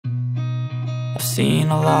I've seen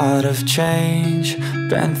a lot of change,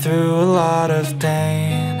 been through a lot of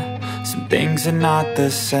pain. Some things are not the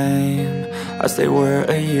same as they were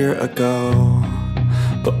a year ago,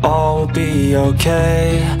 but all will be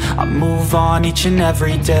okay. I move on each and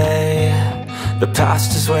every day. The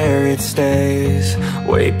past is where it stays,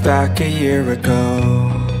 way back a year ago.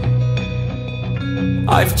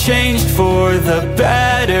 I've changed for the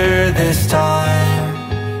better this time.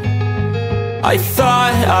 I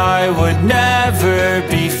thought I would never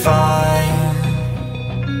be fine.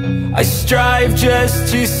 I strive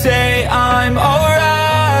just to say I'm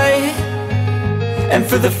alright, and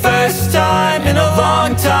for the first time in a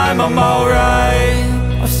long time I'm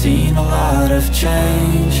alright. I've seen a lot of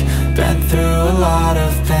change, been through a lot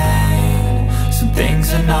of pain. Some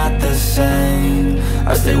things are not the same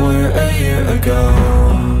as they were a year ago,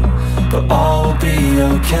 but all will be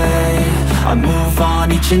okay. I move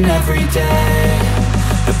on each and every day.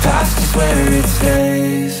 The past is where it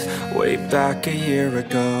stays, way back a year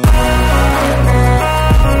ago.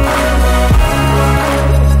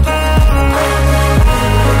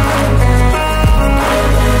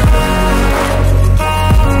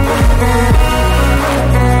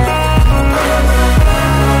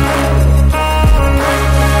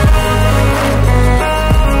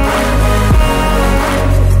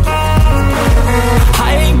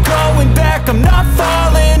 I'm not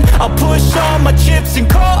falling, I'll push all my chips and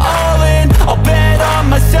call all in. I'll bet on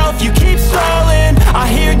myself, you keep stalling. I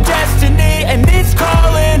hear destiny and it's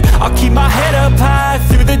calling. I'll keep my head up high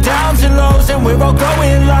through the downs and lows, and we're all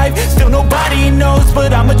going life. Still nobody knows,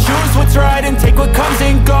 but I'ma choose what's right and take what comes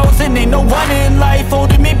and goes. And ain't no one in life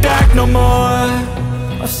holding me back no more.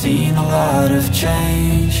 I've seen a lot of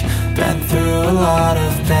change, been through a lot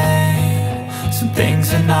of pain. Some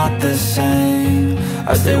things are not the same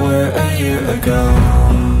as they were a year ago,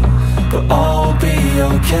 but all will be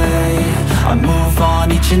okay. I move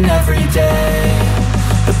on each and every day.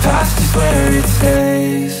 The past is where it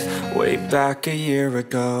stays, way back a year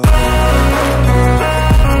ago.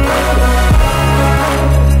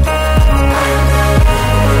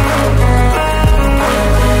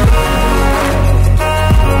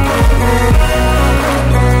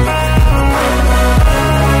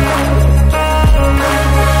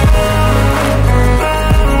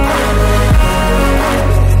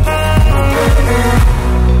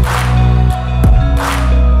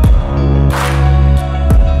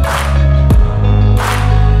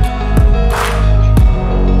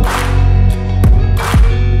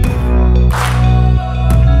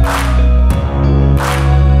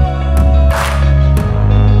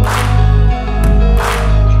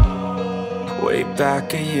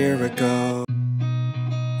 Back a year ago.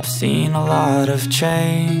 I've seen a lot of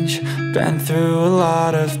change, been through a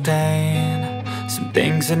lot of pain. Some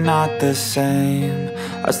things are not the same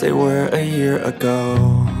as they were a year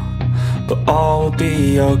ago, but all will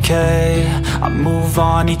be okay. I move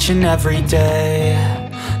on each and every day.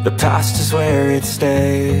 The past is where it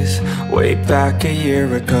stays, way back a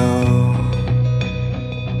year ago.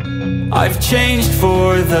 I've changed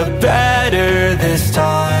for the better this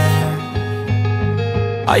time.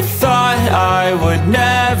 I thought I would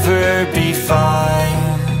never be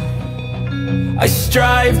fine. I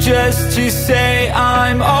strive just to say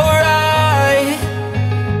I'm alright,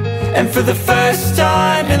 and for the first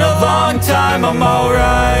time in a long time I'm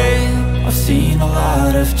alright. I've seen a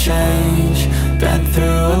lot of change, been through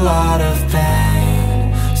a lot of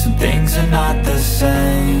pain. Some things are not the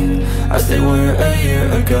same as they were a year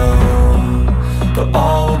ago, but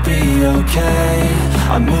all will be okay.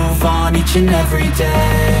 I move on each and every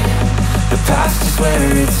day. The past is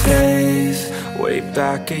where it stays, way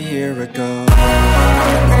back a year ago.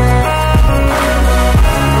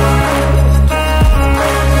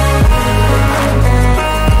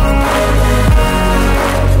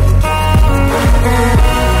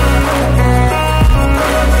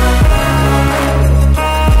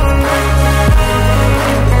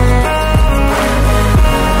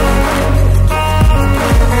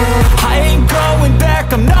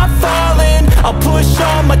 I'm not falling, I'll push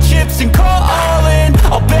all my chips and call all in.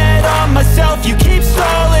 I'll bet on myself, you keep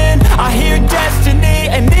stalling. I hear destiny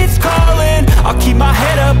and it's calling. I'll keep my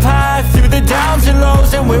head up high through the downs and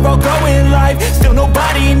lows, and we're all going life. Still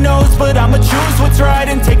nobody knows, but I'ma choose what's right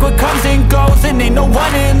and take what comes and goes. And ain't no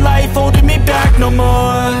one in life holding me back no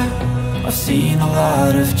more. I've seen a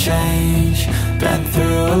lot of change, been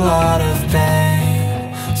through a lot of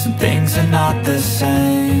pain. Some things are not the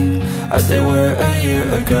same as they were a year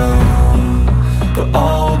ago, but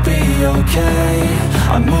all will be okay.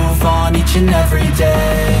 I move on each and every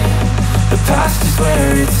day. The past is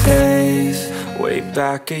where it stays, way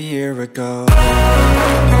back a year ago.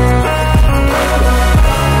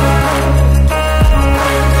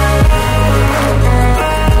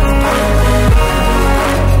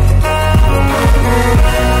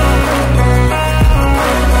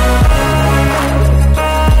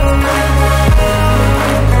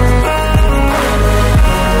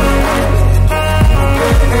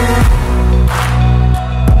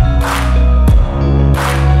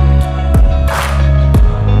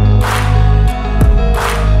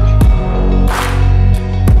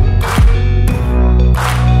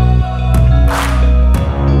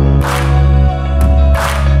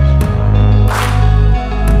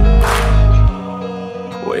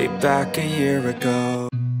 ago.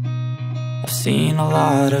 I've seen a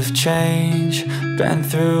lot of change, been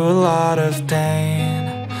through a lot of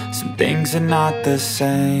pain. Some things are not the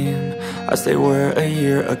same as they were a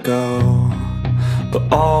year ago, but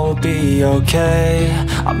all will be okay.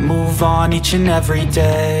 I move on each and every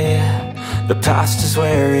day. The past is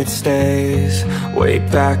where it stays, way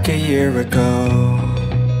back a year ago.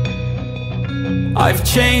 I've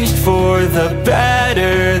changed for the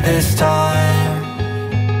better this time.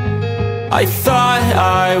 I thought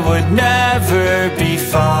I would never be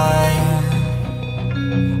fine.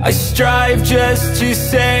 I strive just to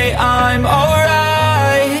say I'm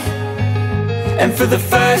alright, and for the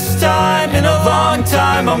first time in a long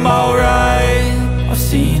time I'm alright. I've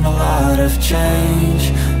seen a lot of change,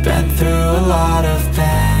 been through a lot of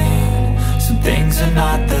pain. Some things are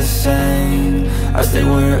not the same as they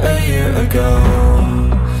were a year ago,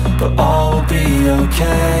 but all will be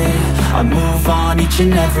okay. I move on each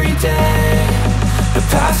and every day. The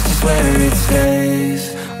past is where it stays,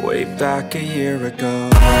 way back a year ago.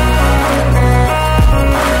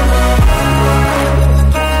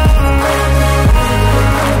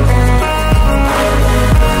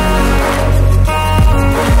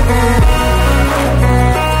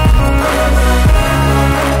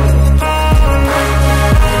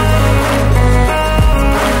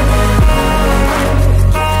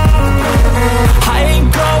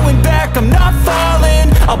 I'm not falling,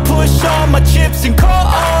 I'll push all my chips and call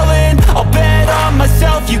all in. I'll bet on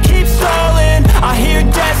myself, you keep stalling. I hear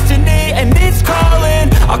destiny and it's calling.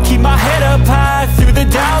 I'll keep my head up high through the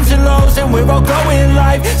downs and lows, and we're all going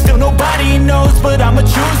life. Still nobody knows, but I'ma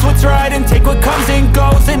choose what's right and take what comes and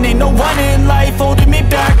goes. And ain't no one in life holding me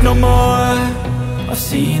back no more. I've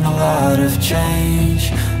seen a lot of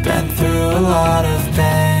change, been through a lot of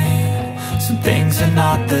pain. Some things are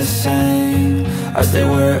not the same as they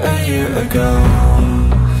were a year ago,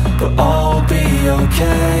 but all will be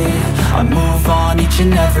okay. I move on each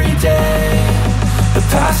and every day. The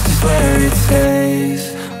past is where it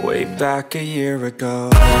stays, way back a year ago.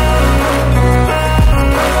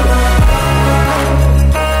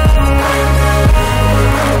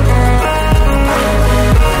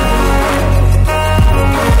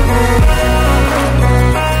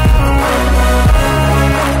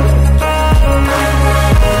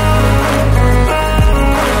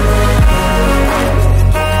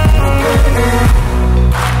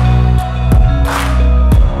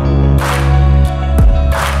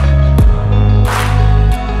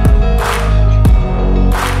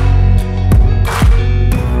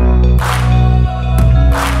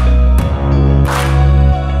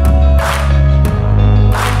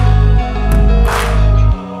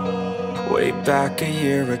 Back a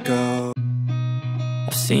year ago.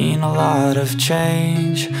 I've seen a lot of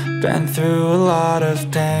change, been through a lot of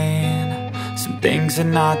pain. Some things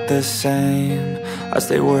are not the same as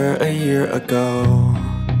they were a year ago,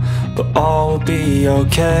 but all will be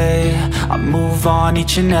okay. I move on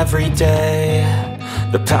each and every day.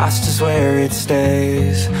 The past is where it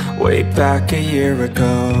stays, way back a year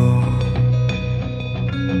ago.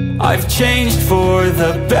 I've changed for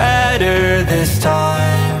the better this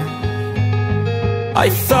time. I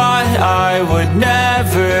thought I would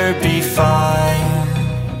never be fine.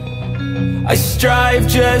 I strive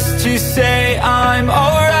just to say I'm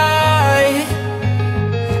alright,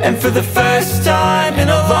 and for the first time in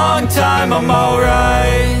a long time I'm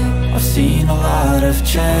alright. I've seen a lot of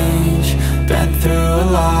change, been through a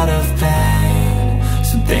lot of pain.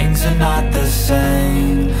 Some things are not the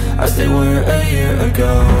same as they were a year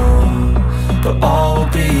ago, but all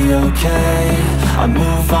will be okay. I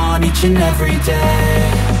move on each and every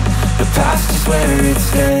day. The past is where it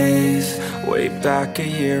stays, way back a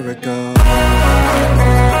year ago.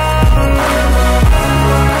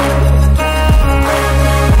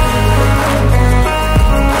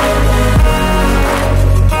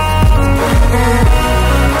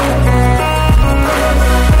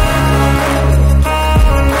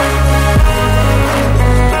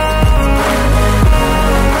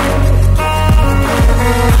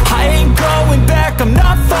 I'm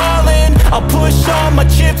not falling, I'll push all my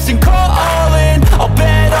chips and call all in. I'll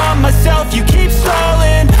bet on myself, you keep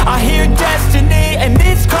stalling. I hear destiny and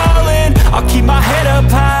it's calling. I'll keep my head up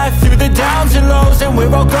high through the downs and lows, and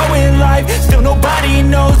we're all going life. Still nobody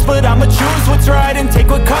knows, but I'ma choose what's right and take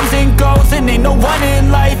what comes and goes. And ain't no one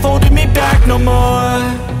in life holding me back no more.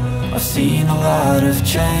 I've seen a lot of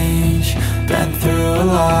change, been through a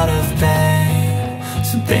lot of pain.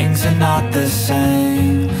 Some things are not the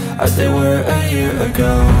same as they were a year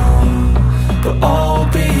ago, but all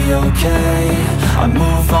will be okay. I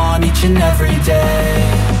move on each and every day.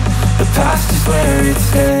 The past is where it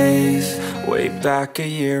stays, way back a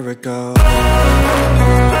year ago.